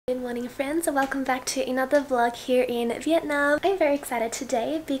Good morning friends, and welcome back to another vlog here in Vietnam. I'm very excited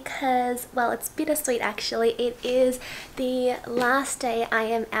today because, well, it's bittersweet actually. It is the last day I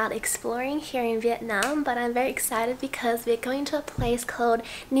am out exploring here in Vietnam, but I'm very excited because we're going to a place called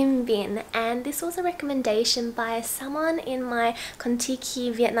Ninh Binh, and this was a recommendation by someone in my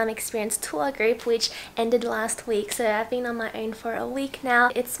Kontiki Vietnam Experience tour group, which ended last week. So I've been on my own for a week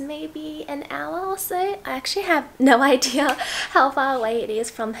now. It's maybe an hour or so. I actually have no idea how far away it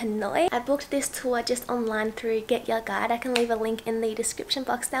is from Hanoi. I booked this tour just online through Get Your Guide. I can leave a link in the description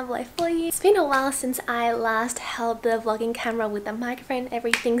box down below for you. It's been a while since I last held the vlogging camera with the microphone and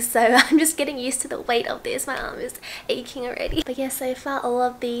everything, so I'm just getting used to the weight of this. My arm is aching already. But yeah, so far all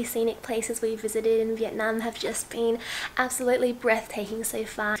of the scenic places we visited in Vietnam have just been absolutely breathtaking so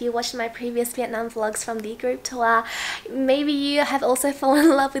far. If you watched my previous Vietnam vlogs from the group tour, maybe you have also fallen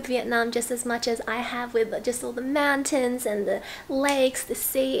in love with Vietnam just as much as I have, with just all the mountains and the lakes, the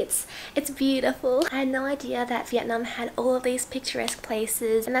sea. It's beautiful. I had no idea that Vietnam had all of these picturesque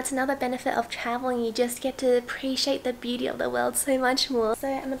places, and that's another benefit of traveling. You just get to appreciate the beauty of the world so much more. So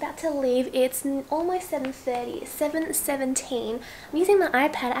I'm about to leave. It's almost 7:30, 7:17. I'm using my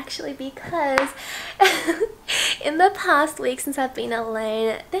iPad actually because in the past week since I've been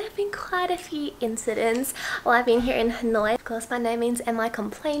alone, there have been quite a few incidents while I've been here in Hanoi. Of course, by no means am I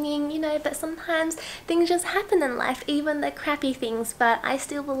complaining, you know, but sometimes things just happen in life, even the crappy things. But I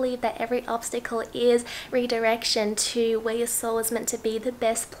still believe that every obstacle is redirection to where your soul is meant to be, the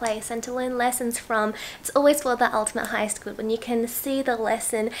best place, and to learn lessons from. It's always for the ultimate highest good when you can see the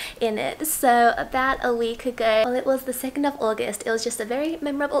lesson in it. So about a week ago, well, it was the 2nd of August, it was just a very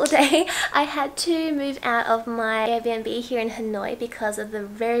memorable day. I had to move out of my Airbnb here in Hanoi because of the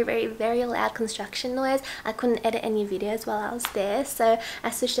very loud construction noise. I couldn't edit any videos while I was there, so I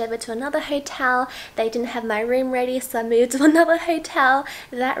switched over to another hotel. They didn't have my room ready, so I moved to another hotel.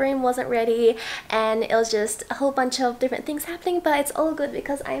 That room wasn't ready, and it was just a whole bunch of different things happening, but it's all good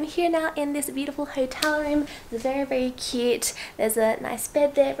because I'm here now in this beautiful hotel room. It's very cute. There's a nice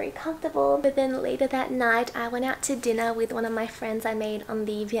bed there, very comfortable. But then later that night I went out to dinner with one of my friends I made on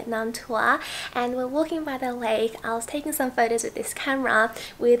the Vietnam tour, and we're walking by the lake. I was taking some photos with this camera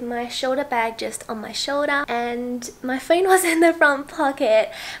with my shoulder bag just on my shoulder, and my phone was in the front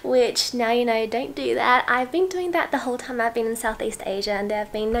pocket, which now you know, don't do that. I've been doing that the whole time I've been in Southeast Asia and there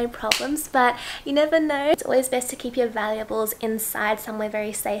have been no problems, but you never know. It's always best to keep your valuables inside somewhere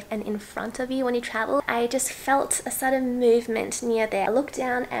very safe and in front of you when you travel. I just felt a sudden movement near there. I looked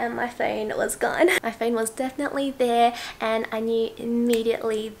down and my phone was gone. My phone was definitely there, and I knew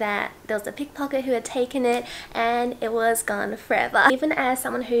immediately that there was a pickpocket who had taken it and it was gone forever. Even as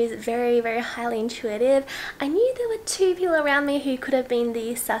someone who's very highly intuitive, I knew there were 2 people around me who could have been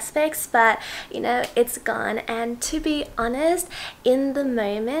the suspects, but you know, it's gone. And to be honest, in the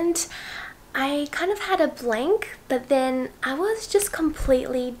moment I kind of had a blank, but then I was just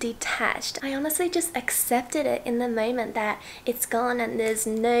completely detached. I honestly just accepted it in the moment that it's gone, and there's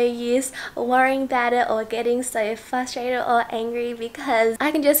no use worrying about it or getting so frustrated or angry because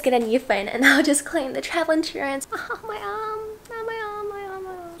I can just get a new phone and I'll just claim the travel insurance. Oh, my arm. Oh, my arm, my arm, my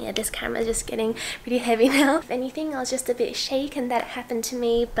arm. Yeah, this camera is just getting pretty heavy now. If anything, I was just a bit shaken that it happened to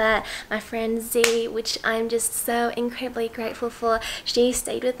me, but my friend Z, which I'm just so incredibly grateful for, she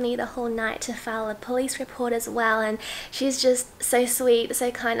stayed with me the whole night to file a police report as well, and she's just so sweet,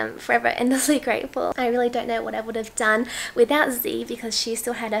 so kind. I'm forever endlessly grateful. I really don't know what I would have done without Z because she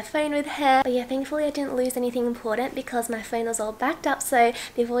still had her phone with her. But yeah, thankfully I didn't lose anything important because my phone was all backed up. So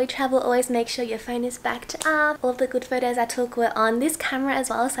before you travel, always make sure your phone is backed up. All of the good photos I took were on this camera as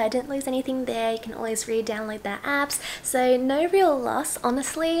well, so I didn't lose anything there. You can always re-download their apps, so no real loss.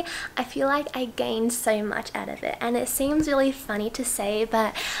 Honestly, I feel like I gained so much out of it, and it seems really funny to say,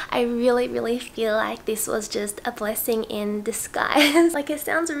 but I really feel like this was just a blessing in disguise. Like, it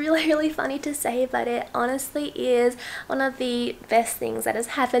sounds really funny to say, but it honestly is one of the best things that has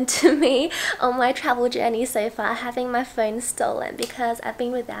happened to me on my travel journey so far, having my phone stolen, because I've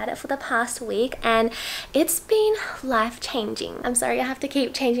been without it for the past week and it's been life-changing. I'm sorry I have to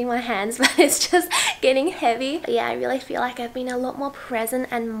keep changing my hands, but it's just getting heavy. But yeah, I really feel like I've been a lot more present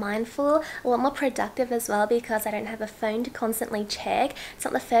and mindful, a lot more productive as well, because I don't have a phone to constantly check. It's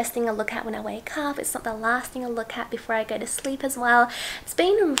not the first thing I look at when I wake up. It's not the last thing I look at before I go to sleep as well. It's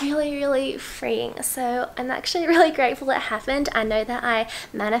been really freeing, so I'm actually really grateful it happened. I know that I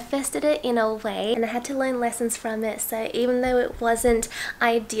manifested it in a way, and I had to learn lessons from it. So even though it wasn't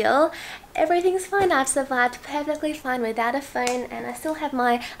ideal, everything's fine. I've survived perfectly fine without a phone, and I still have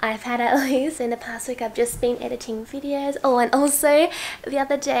my iPad at least. In the past week I've just been editing videos. Oh, and also the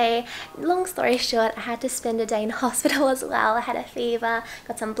other day, long story short, I had to spend a day in hospital as well. I had a fever,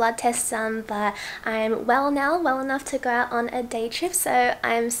 got some blood tests done, but I'm well now, well enough to go out on a day trip, so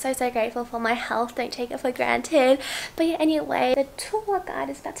I'm so grateful for my health. Don't take it for granted. But yeah, anyway, the tour guide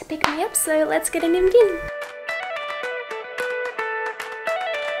is about to pick me up, so let's get an in.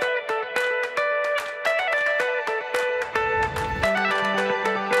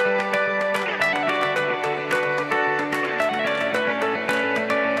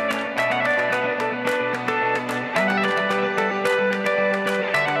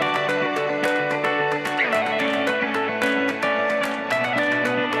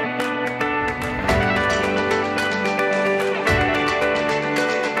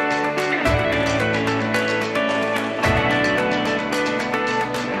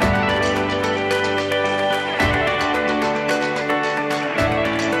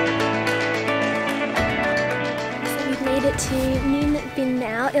 To Ninh Binh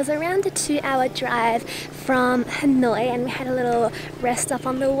now. It was around a 2-hour drive from Hanoi, and we had a little rest stop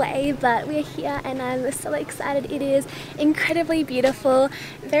on the way, but we're here and I'm so excited. It is incredibly beautiful,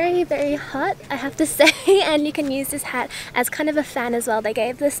 very hot, I have to say, and you can use this hat as kind of a fan as well. They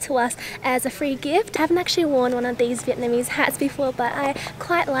gave this to us as a free gift. I haven't actually worn one of these Vietnamese hats before, but I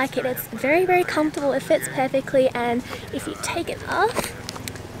quite like it. It's very comfortable, it fits perfectly, and if you take it off,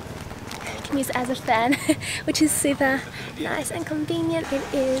 use it as a fan, which is super nice and convenient. It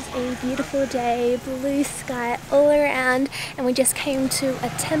is a beautiful day, blue sky all around, and we just came to a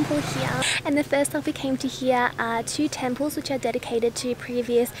temple here. And the first stop we came to here are 2 temples which are dedicated to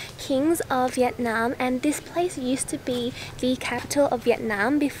previous kings of Vietnam, and this place used to be the capital of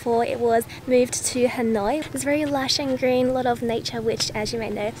Vietnam before it was moved to Hanoi. It's very lush and green, a lot of nature, which, as you may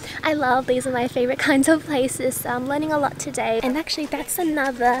know, I love. These are my favorite kinds of places, so I'm learning a lot today. And actually that's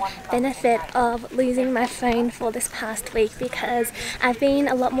another benefit of losing my phone for this past week, because I've been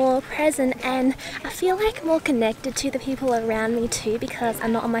a lot more present and I feel like more connected to the people around me too, because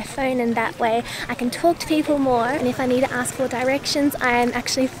I'm not on my phone, and that way I can talk to people more, and if I need to ask for directions I'm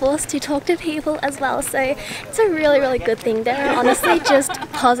actually forced to talk to people as well, so it's a really good thing. There are honestly just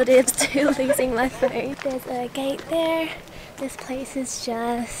positives to losing my phone. There's a gate there. This place is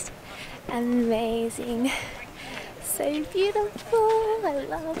just amazing. So beautiful, I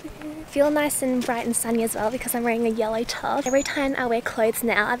love it. Feel nice and bright and sunny as well because I'm wearing a yellow top. Every time I wear clothes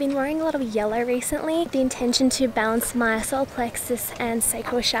now, I've been wearing a lot of yellow recently, the intention to balance my solar plexus and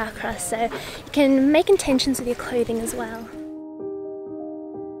sacral chakra, so you can make intentions with your clothing as well.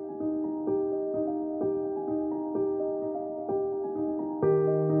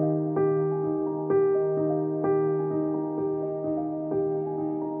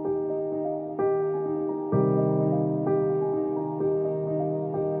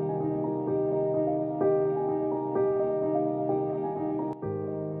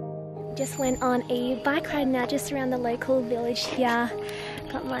 Just went on a bike ride now just around the local village here.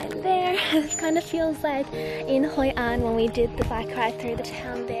 Got mine there. It kind of feels like in Hoi An when we did the bike ride through the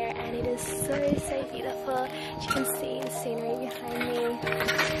town there, and it is so beautiful. As you can see the scenery behind me,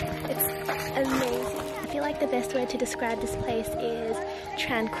 it's amazing. I feel like the best word to describe this place is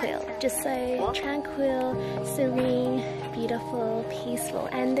tranquil. Just so tranquil, serene, beautiful, peaceful,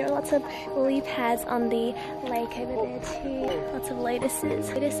 and there are lots of lily pads on the lake over there too. Lots of lotuses.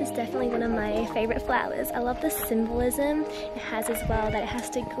 Lotus is definitely one of my favorite flowers. I love the symbolism it has as well, that it has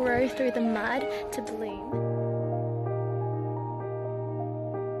to grow through the mud to bloom.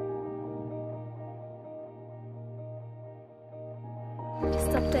 Just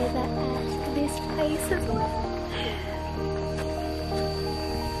stopped over at this place as well.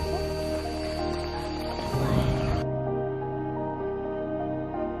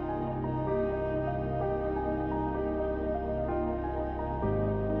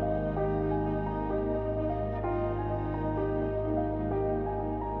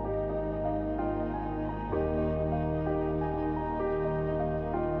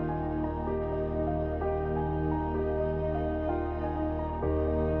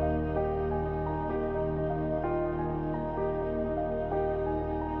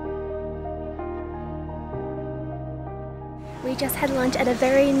 We just had lunch at a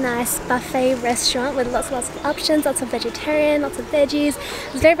very nice buffet restaurant with lots of options, lots of vegetarian, lots of veggies.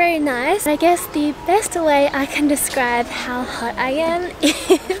 It was very, very nice. I guess the best way I can describe how hot I am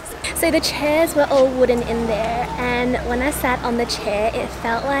is, so the chairs were all wooden in there, and when I sat on the chair it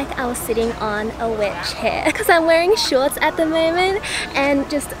felt like I was sitting on a wet chair because I'm wearing shorts at the moment and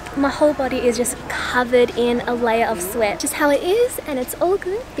just my whole body is just covered in a layer of sweat. Just how it is, and it's all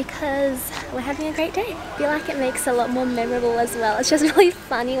good because we're having a great day. I feel like it makes it a lot more memorable as well. It's just really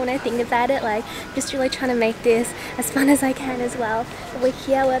funny when I think about it, like just really trying to make this as fun as I can as well. We're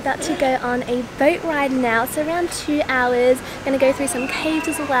here, we're about to go on a boat ride now. It's around 2 hours. We're going to go through some caves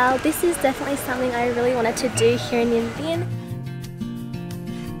as well. This is definitely something I really wanted to do here in Ninh Binh.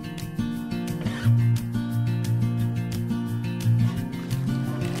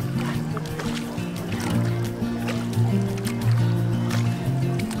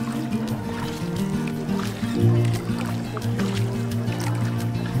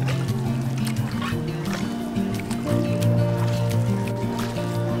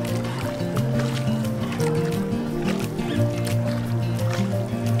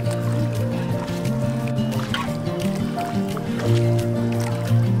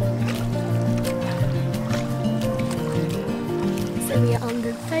 We are on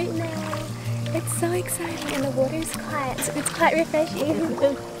the boat now. It's so exciting and the water is it's quite refreshing.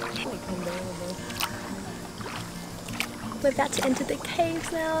 We're about to enter the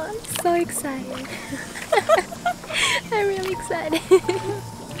caves now. I'm so excited. I'm really excited.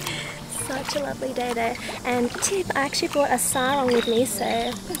 Such a lovely day though. And tip, I actually brought a sarong with me,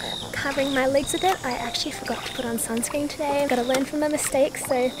 so covering my legs a bit. I actually forgot to put on sunscreen today. Gotta learn from my mistakes,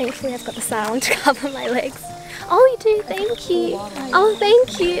 so thankfully I've got the sarong to cover my legs. Oh, you do? Thank you. Oh,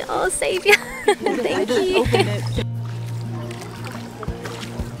 thank you. Oh, Saviour. Thank you.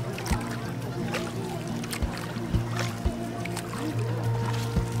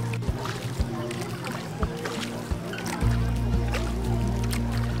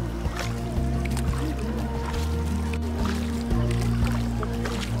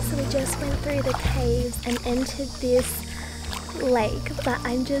 So we just went through the caves and entered this lake, but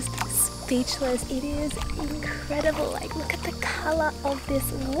I'm just speechless. It is incredible. Like, look at the color of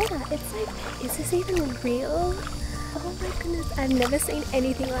this water. It's like, is this even real? Oh my goodness, I've never seen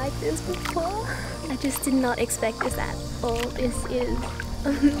anything like this before. I just did not expect this at all. This is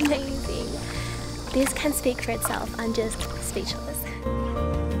amazing. This can speak for itself. I'm just speechless.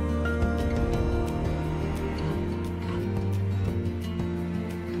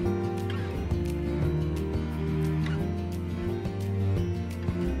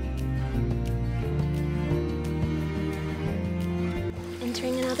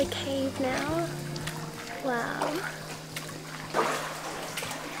 Entering another cave now. Wow.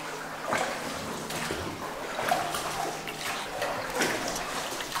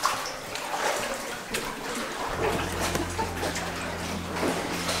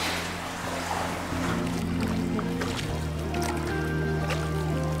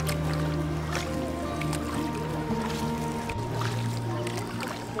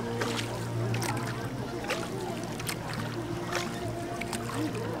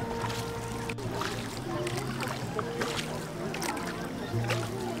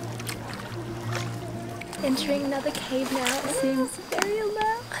 Entering another cave now. It seems very low.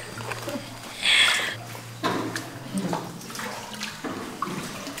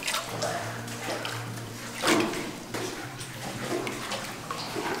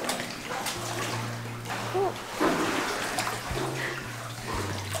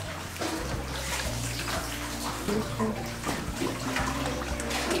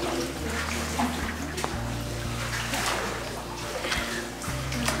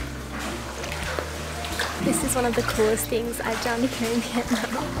 This is one of the coolest things I've done here in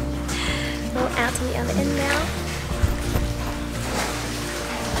Vietnam. We're out on the other end now.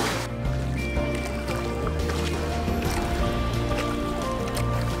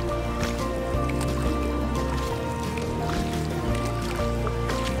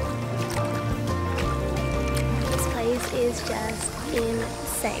 This place is just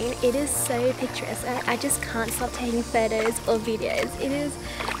insane. It is so picturesque. I just can't stop taking photos or videos. It is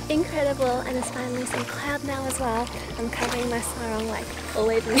incredible, and there's finally some cloud now as well. I'm covering my sarong like all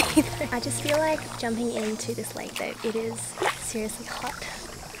over me. I just feel like jumping into this lake though. It is seriously hot.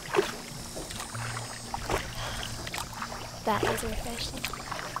 That is refreshing.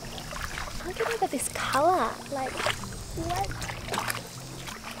 I can't get over this colour. Like, what?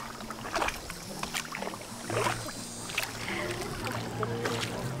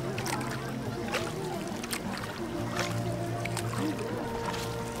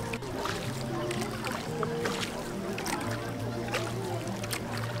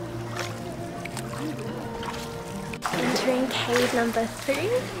 cave number 3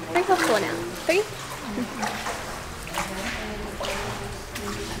 or 4 now? 3?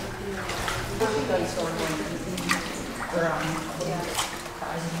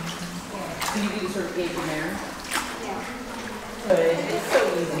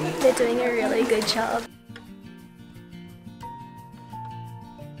 They're doing a really good job.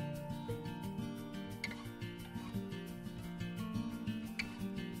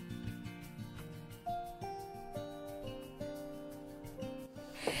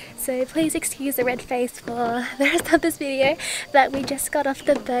 So please excuse the red face for the rest of this video, but we just got off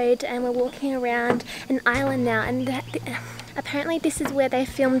the boat and we're walking around an island now, and apparently this is where they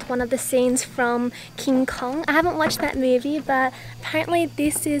filmed one of the scenes from King Kong. I haven't watched that movie, but apparently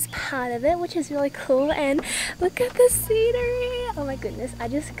this is part of it, which is really cool. And look at the scenery! Oh my goodness, I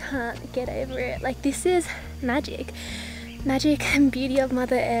just can't get over it. Like, this is magic. Magic and beauty of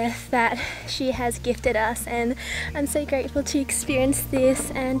Mother Earth that she has gifted us, and I'm so grateful to experience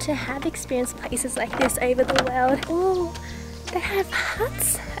this and to have experienced places like this over the world. Oh, they have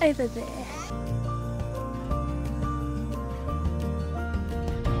huts over there.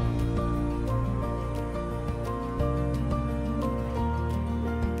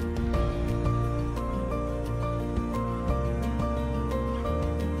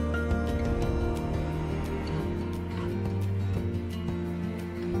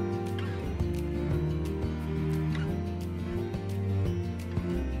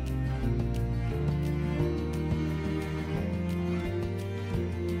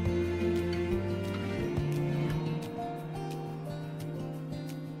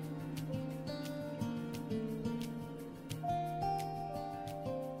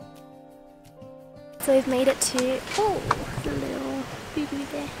 So we've made it to, oh, the little boo-boo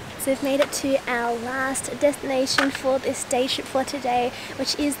there. So we've made it to our last destination for this day trip for today,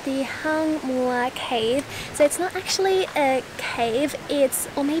 which is the Hang Mua Cave. So it's not actually a cave,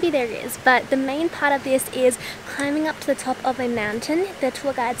 or maybe there is, but the main part of this is climbing up to the top of a mountain. The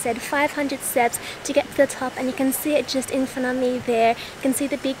tour guide said 500 steps to get to the top, and you can see it just in front of me there. You can see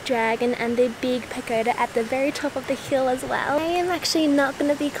the big dragon and the big pagoda at the very top of the hill as well. I am actually not going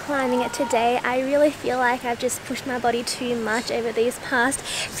to be climbing it today. I really feel like I've just pushed my body too much over these past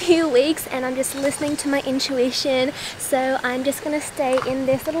few weeks, and I'm just listening to my intuition. So I'm just going to stay in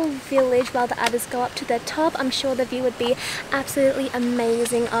this little village while the others go up to the top. I'm sure the view would be absolutely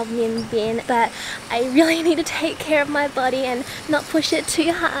amazing of Ninh Binh, but I really need to take care of my body and not push it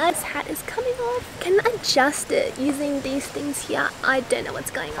too hard. This hat is coming off. Can I adjust it using these things here? I don't know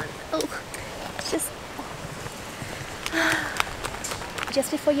what's going on. Oh, it's just...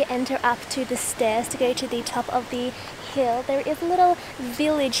 Just before you enter up to the stairs to go to the top of the hill, there is a little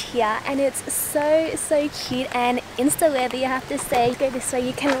village here, and it's so cute and insta-worthy, I have to say. Go this way,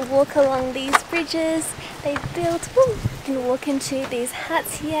 you can walk along these bridges they've built. Woo! You can walk into these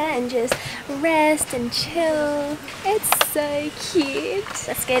huts here and just rest and chill. It's so cute.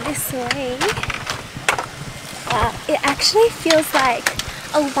 Let's go this way. Wow, it actually feels like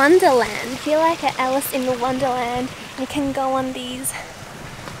a wonderland. I feel like an Alice in the Wonderland. You can go on these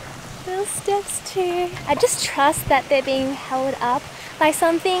little steps too. I just trust that they're being held up by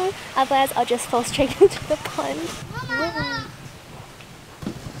something, otherwise I'll just fall straight into the pond.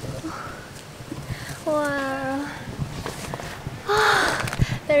 Wow. Oh,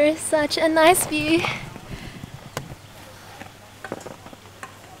 there is such a nice view.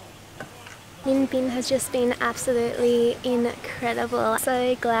 Ninh Binh has just been absolutely incredible.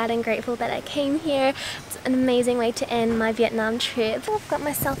 So glad and grateful that I came here. It's an amazing way to end my Vietnam trip. I've got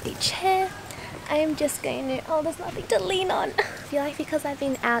myself the chair. I'm just going to, oh, there's nothing to lean on. I feel like because I've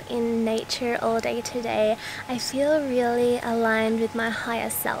been out in nature all day today, I feel really aligned with my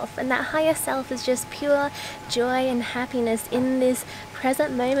higher self. And that higher self is just pure joy and happiness in this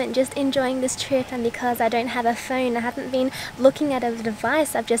present moment, just enjoying this trip. And because I don't have a phone, I haven't been looking at a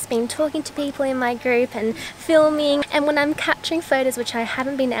device, I've just been talking to people in my group and filming. And when I'm capturing photos, which I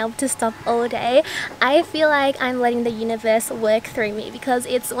haven't been able to stop all day, I feel like I'm letting the universe work through me, because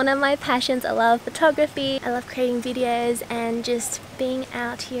it's one of my passions. I love photography, I love creating videos, and just being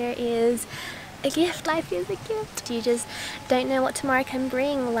out here is a gift. Life is a gift. You just don't know what tomorrow can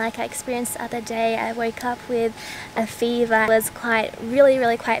bring. Like I experienced the other day, I woke up with a fever. It was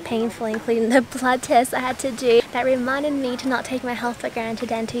really quite painful, including the blood test I had to do. That reminded me to not take my health for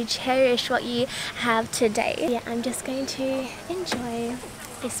granted and to cherish what you have today. Yeah, I'm just going to enjoy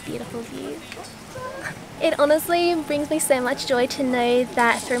this beautiful view. It honestly brings me so much joy to know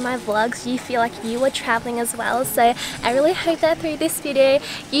that through my vlogs you feel like you are traveling as well. So I really hope that through this video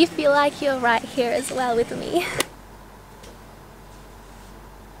you feel like you're right here as well with me.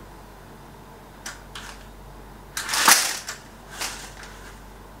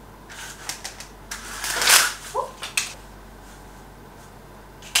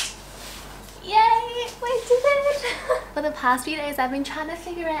 We did it! For the past few days I've been trying to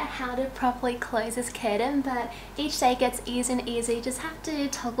figure out how to properly close this curtain, but each day gets easier and easier. You just have to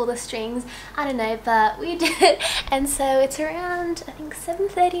toggle the strings. I don't know, but we did it. And so it's around, I think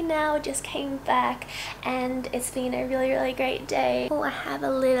 7:30 now. Just came back and it's been a really great day. Oh, I have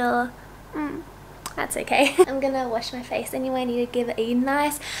a little... that's okay. I'm gonna wash my face anyway. I need to give it a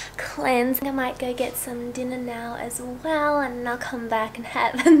nice cleanse. I might go get some dinner now as well, and then I'll come back and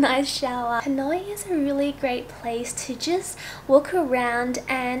have a nice shower. Hanoi is a really great place to just walk around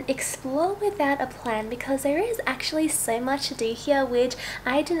and explore without a plan, because there is actually so much to do here, which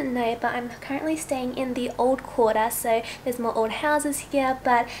I didn't know, but I'm currently staying in the old quarter, so there's more old houses here,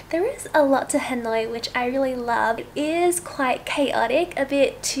 but there is a lot to Hanoi, which I really love. It is quite chaotic, a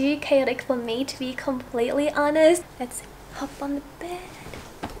bit too chaotic for me, to be completely honest. Let's hop on the bed.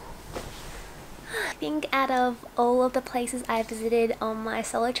 I think out of all of the places I visited on my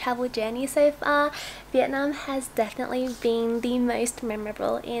solo travel journey so far, Vietnam has definitely been the most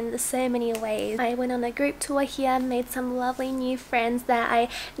memorable in so many ways. I went on a group tour here, made some lovely new friends that I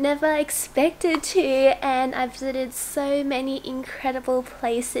never expected to, and I visited so many incredible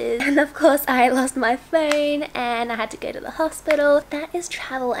places. And of course I lost my phone and I had to go to the hospital. That is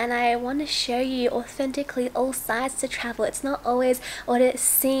travel, and I want to show you authentically all sides to travel. It's not always what it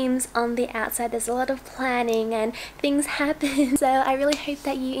seems on the outside. There's a lot of planning and things happen. So I really hope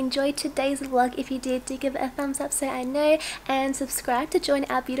that you enjoyed today's vlog. If you did, do give it a thumbs up so I know, and subscribe to join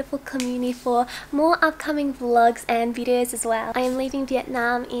our beautiful community for more upcoming vlogs and videos as well. I am leaving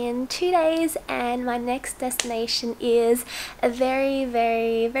Vietnam in 2 days, and my next destination is a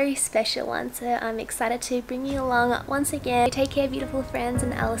very special one, so I'm excited to bring you along once again. Take care, beautiful friends,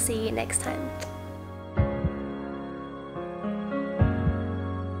 and I'll see you next time.